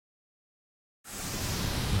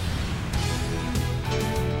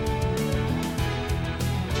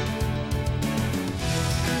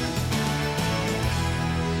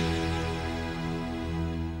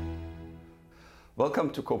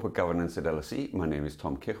Welcome to Corporate Governance at LSE. My name is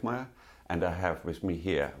Tom Kirchmeier, and I have with me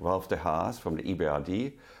here Ralph de Haas from the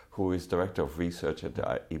EBRD, who is Director of Research at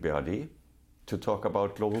the EBRD, to talk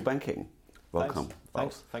about global banking. Welcome.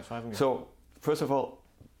 Thanks for having me. So, first of all,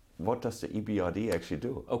 what does the EBRD actually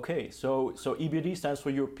do? Okay, so EBRD stands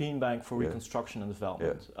for European Bank for Reconstruction and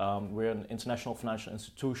Development. We're an international financial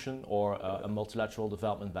institution or a multilateral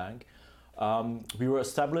development bank. We were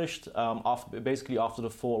established after the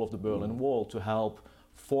fall of the Berlin Wall to help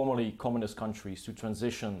formerly communist countries to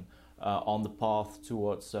transition on the path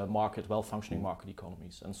towards well-functioning market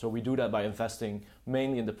economies. And so we do that by investing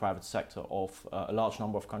mainly in the private sector of a large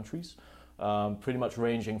number of countries, pretty much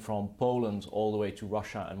ranging from Poland all the way to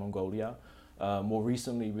Russia and Mongolia. More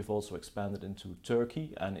recently, we've also expanded into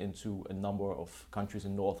Turkey and into a number of countries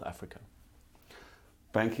in North Africa.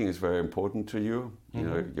 Banking is very important to you. You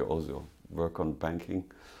know, you also work on banking.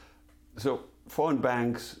 So foreign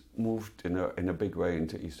banks moved in a big way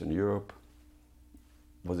into Eastern Europe.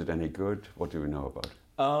 Was it any good? What do we know about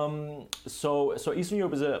it? So Eastern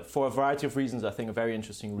Europe is, for a variety of reasons, I think, a very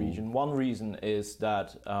interesting region. One reason is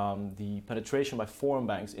that the penetration by foreign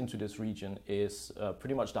banks into this region is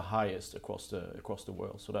pretty much the highest across the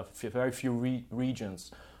world. So there are very few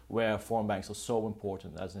regions where foreign banks are so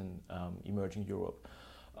important as in emerging Europe.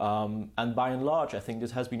 And by and large, I think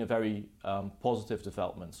this has been a very positive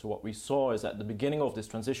development. So what we saw is at the beginning of this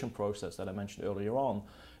transition process that I mentioned earlier on,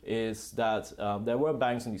 is that there were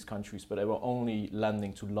banks in these countries, but they were only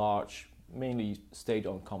lending to large, mainly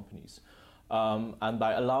state-owned companies. And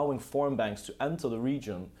by allowing foreign banks to enter the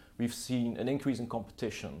region, we've seen an increase in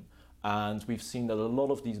competition. And we've seen that a lot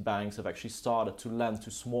of these banks have actually started to lend to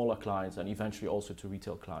smaller clients and eventually also to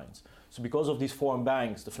retail clients. So because of these foreign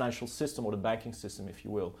banks, the financial system or the banking system, if you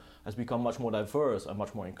will, has become much more diverse and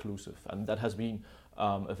much more inclusive. And that has been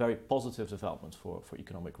a very positive development for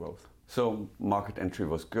economic growth. So market entry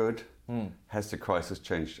was good. Has the crisis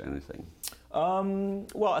changed anything?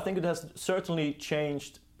 Well, I think it has certainly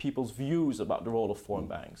changed people's views about the role of foreign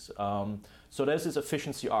banks. So there's this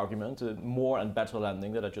efficiency argument, more and better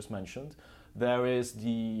lending that I just mentioned. There is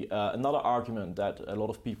another argument that a lot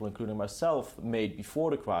of people, including myself, made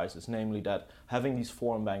before the crisis, namely that having these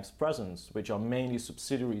foreign banks present, which are mainly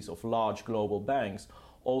subsidiaries of large global banks,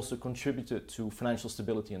 also contributed to financial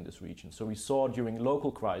stability in this region. So we saw during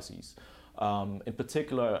local crises, in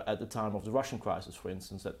particular at the time of the Russian crisis, for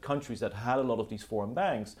instance, that countries that had a lot of these foreign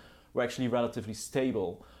banks were actually relatively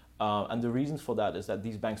stable. And the reason for that is that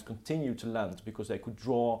these banks continued to lend because they could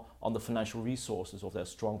draw on the financial resources of their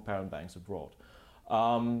strong parent banks abroad.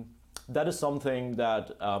 That is something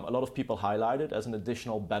that a lot of people highlighted as an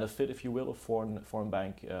additional benefit, if you will, of foreign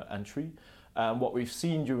bank entry. What we've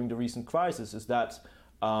seen during the recent crisis is that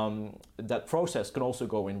that process can also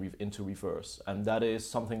go into reverse. And that is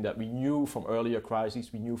something that we knew from earlier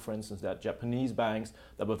crises. We knew, for instance, that Japanese banks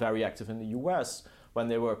that were very active in the US, when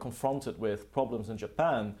they were confronted with problems in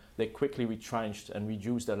Japan, they quickly retrenched and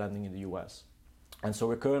reduced their lending in the US. And so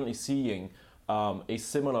we're currently seeing a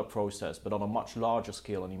similar process, but on a much larger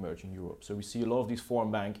scale in emerging Europe. So we see a lot of these foreign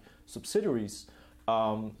bank subsidiaries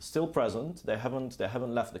still present. They haven't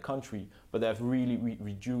left the country, but they have really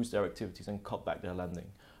reduced their activities and cut back their lending.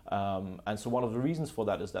 And so one of the reasons for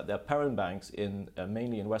that is that their parent banks,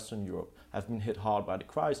 mainly in Western Europe, have been hit hard by the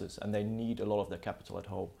crisis, and they need a lot of their capital at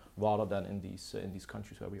home rather than in these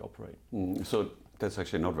countries where we operate. So that's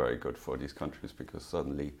actually not very good for these countries because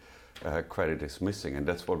suddenly credit is missing, and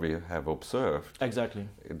that's what we have observed. Exactly.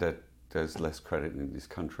 That there's less credit in these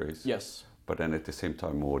countries. Yes. But then at the same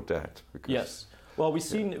time more debt. Yes. Well, we've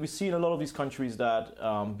seen a lot of these countries that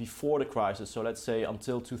before the crisis, so let's say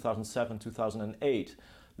until 2007, 2008,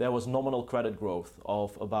 there was nominal credit growth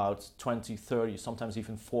of about 20, 30, sometimes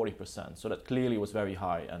even 40%. So that clearly was very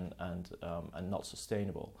high and not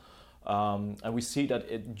sustainable. And we see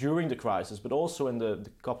that during the crisis, but also in the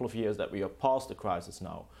couple of years that we are past the crisis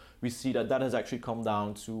now, we see that has actually come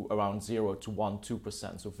down to around 0 to 1,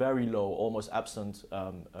 2%. So very low, almost absent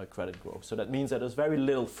credit growth. So that means that there's very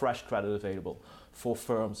little fresh credit available for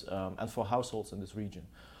firms and for households in this region.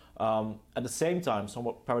 At the same time,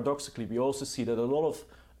 somewhat paradoxically, we also see that a lot of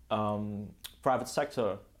private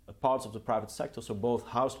sector, parts of the private sector, so both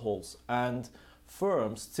households and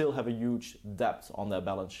firms still have a huge debt on their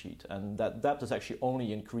balance sheet. And that debt has actually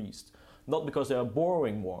only increased. Not because they are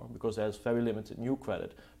borrowing more, because there's very limited new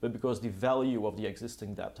credit, but because the value of the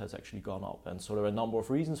existing debt has actually gone up. And so there are a number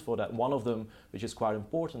of reasons for that. One of them, which is quite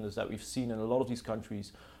important, is that we've seen in a lot of these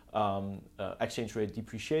countries exchange rate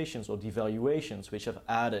depreciations or devaluations, which have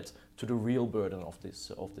added to the real burden of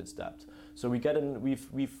this debt. So we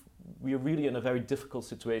are really in a very difficult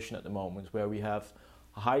situation at the moment, where we have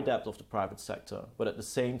high debt of the private sector, but at the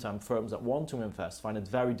same time firms that want to invest find it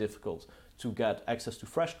very difficult to get access to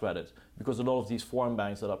fresh credit, because a lot of these foreign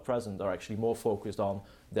banks that are present are actually more focused on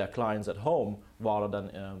their clients at home rather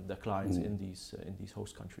than their clients in these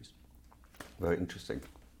host countries. Very interesting.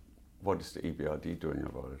 What is the EBRD doing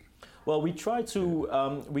about it? Well, we try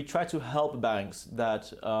to help banks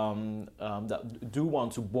that that do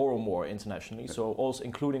want to borrow more internationally. So also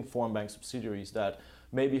including foreign bank subsidiaries that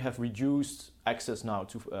maybe have reduced access now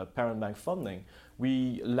to parent bank funding.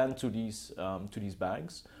 We lend to these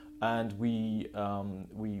banks, and we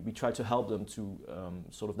try to help them to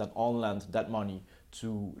sort of then on-lend that money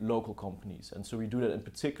to local companies. And so we do that in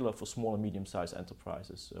particular for small and medium-sized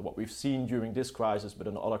enterprises. What we've seen during this crisis, but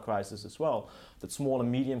in other crises as well, that small and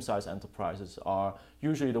medium-sized enterprises are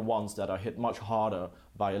usually the ones that are hit much harder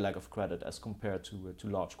by a lack of credit as compared to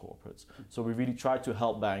large corporates. So we really try to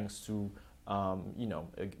help banks to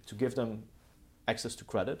to give them access to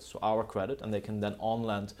credit, so our credit, and they can then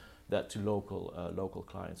on-lend that to local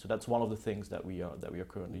clients. So that's one of the things that we are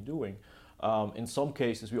currently doing. In some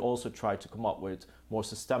cases, we also try to come up with more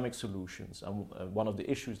systemic solutions. And one of the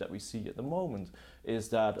issues that we see at the moment is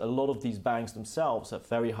that a lot of these banks themselves have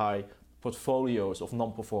very high portfolios of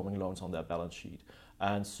non-performing loans on their balance sheet.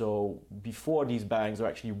 And so before these banks are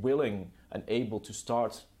actually willing and able to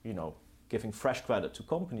start, giving fresh credit to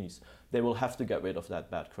companies, they will have to get rid of that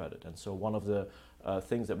bad credit. And so one of the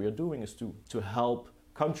things that we are doing is to help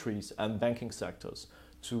countries and banking sectors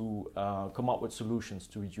to come up with solutions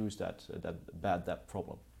to reduce that bad debt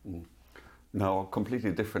problem. Now, a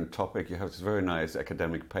completely different topic. You have this very nice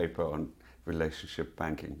academic paper on relationship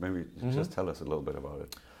banking. Maybe just tell us a little bit about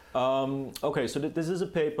it. Okay, so this is a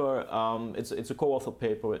paper. It's a co-authored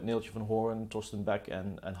paper with Neeltje van Hoorn, Torsten Beck,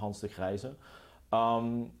 and Hans de Grijze.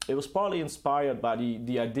 It was partly inspired by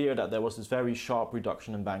the idea that there was this very sharp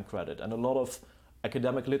reduction in bank credit, and a lot of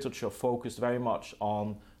academic literature focused very much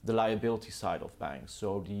on the liability side of banks.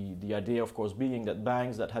 So the idea, of course, being that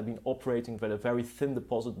banks that had been operating with a very thin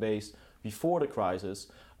deposit base before the crisis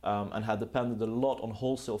and had depended a lot on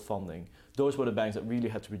wholesale funding, those were the banks that really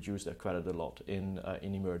had to reduce their credit a lot in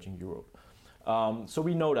emerging Europe. So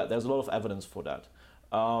we know that there's a lot of evidence for that.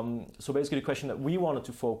 So basically the question that we wanted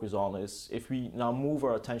to focus on is, if we now move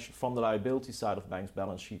our attention from the liability side of banks'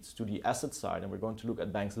 balance sheets to the asset side, and we're going to look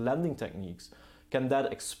at banks' lending techniques, can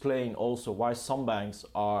that explain also why some banks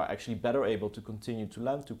are actually better able to continue to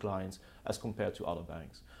lend to clients as compared to other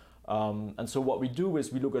banks? And so what we do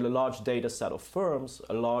is we look at a large data set of firms,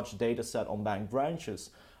 a large data set on bank branches,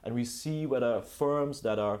 and we see whether firms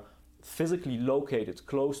that are physically located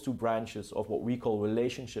close to branches of what we call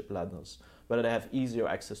relationship lenders, whether they have easier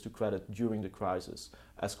access to credit during the crisis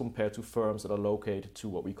as compared to firms that are located to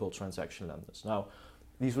what we call transaction lenders. Now,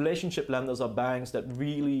 these relationship lenders are banks that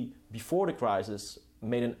really, before the crisis,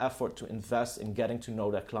 made an effort to invest in getting to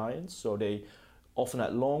know their clients. So they often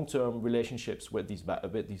had long-term relationships with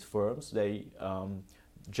these firms. They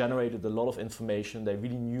generated a lot of information. They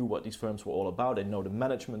really knew what these firms were all about. They know the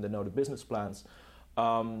management, they know the business plans.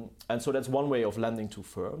 And so that's one way of lending to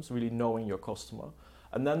firms, really knowing your customer.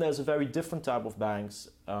 And then there's a very different type of banks,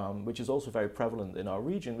 which is also very prevalent in our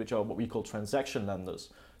region, which are what we call transaction lenders.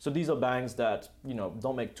 So these are banks that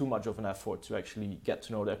don't make too much of an effort to actually get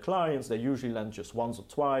to know their clients. They usually lend just once or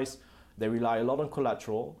twice. They rely a lot on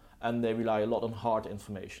collateral, and they rely a lot on hard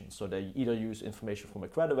information. So they either use information from a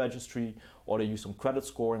credit registry, or they use some credit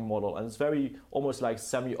scoring model, and it's very almost like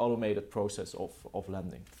semi-automated process of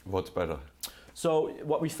lending. What's better? So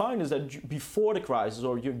what we find is that before the crisis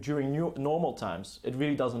or during normal times, it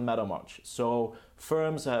really doesn't matter much. So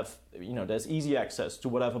firms have, there's easy access to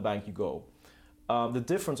whatever bank you go. The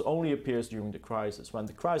difference only appears during the crisis. When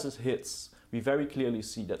the crisis hits, we very clearly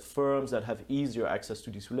see that firms that have easier access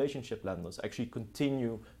to these relationship lenders actually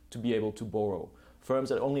continue to be able to borrow. Firms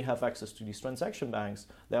that only have access to these transaction banks,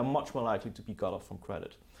 they are much more likely to be cut off from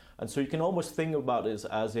credit. And so you can almost think about this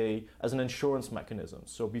as an insurance mechanism.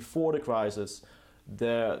 So before the crisis,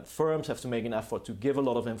 the firms have to make an effort to give a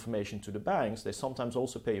lot of information to the banks. They sometimes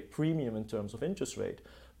also pay a premium in terms of interest rate.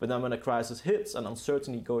 But then when a crisis hits and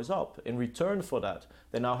uncertainty goes up, in return for that,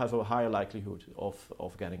 they now have a higher likelihood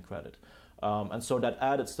of getting credit. And so that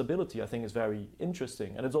added stability, I think, is very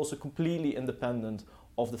interesting. And it's also completely independent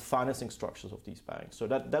of the financing structures of these banks. So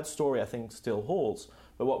that story, I think, still holds.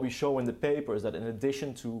 But what we show in the paper is that in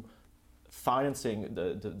addition to financing,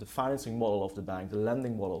 the financing model of the bank, the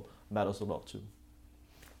lending model matters a lot too.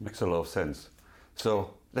 Makes a lot of sense.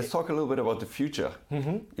 So Let's talk a little bit about the future.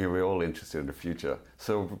 We're all interested in the future.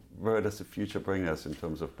 So where does the future bring us in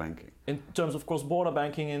terms of banking? In terms of cross-border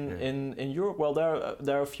banking in Europe, well,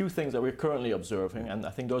 there are a few things that we're currently observing, and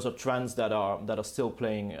I think those are trends that are still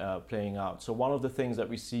playing out. So one of the things that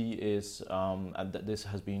we see is, and that this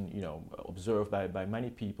has been observed by many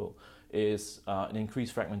people, is an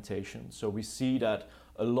increased fragmentation. So we see that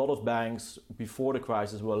a lot of banks before the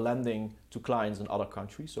crisis were lending to clients in other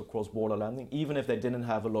countries, so cross-border lending, even if they didn't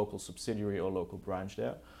have a local subsidiary or local branch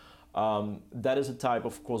there. That is a type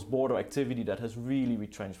of cross-border activity that has really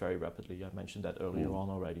retrenched very rapidly. I mentioned that earlier on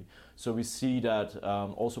already. So we see that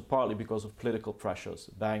also partly because of political pressures,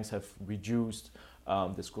 banks have reduced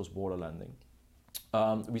this cross-border lending.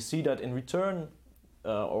 We see that in return,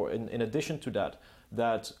 or in addition to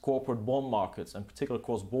that corporate bond markets, and particularly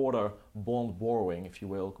cross-border bond borrowing, if you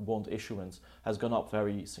will, bond issuance, has gone up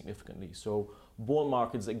very significantly. So bond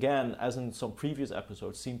markets, again, as in some previous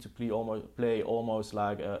episodes, seem to play almost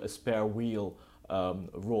like a spare wheel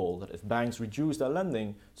role. That if banks reduce their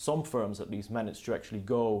lending, some firms at least manage to actually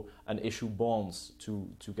go and issue bonds to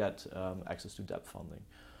get access to debt funding.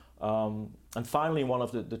 And finally, one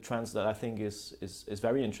of the trends that I think is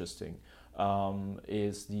very interesting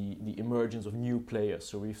is the emergence of new players.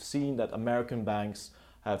 So we've seen that American banks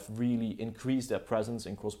have really increased their presence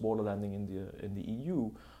in cross-border lending in the EU.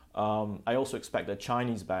 I also expect that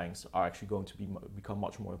Chinese banks are actually going to become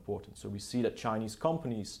much more important. So we see that Chinese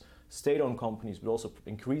companies, state-owned companies, but also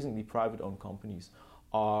increasingly private-owned companies,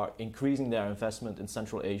 are increasing their investment in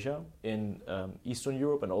Central Asia, in Eastern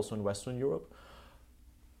Europe, and also in Western Europe.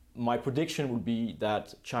 My prediction would be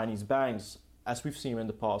that Chinese banks, as we've seen in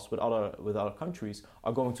the past with other countries,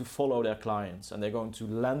 are going to follow their clients, and they're going to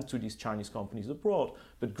lend to these Chinese companies abroad,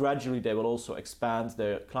 but gradually they will also expand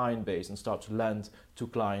their client base and start to lend to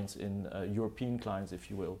clients European clients, if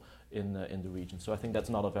you will, in the region. So I think that's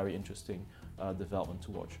another very interesting development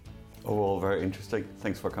to watch. Overall, very interesting.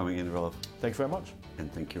 Thanks for coming in, Ralph. Thanks very much.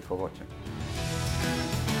 And thank you for watching.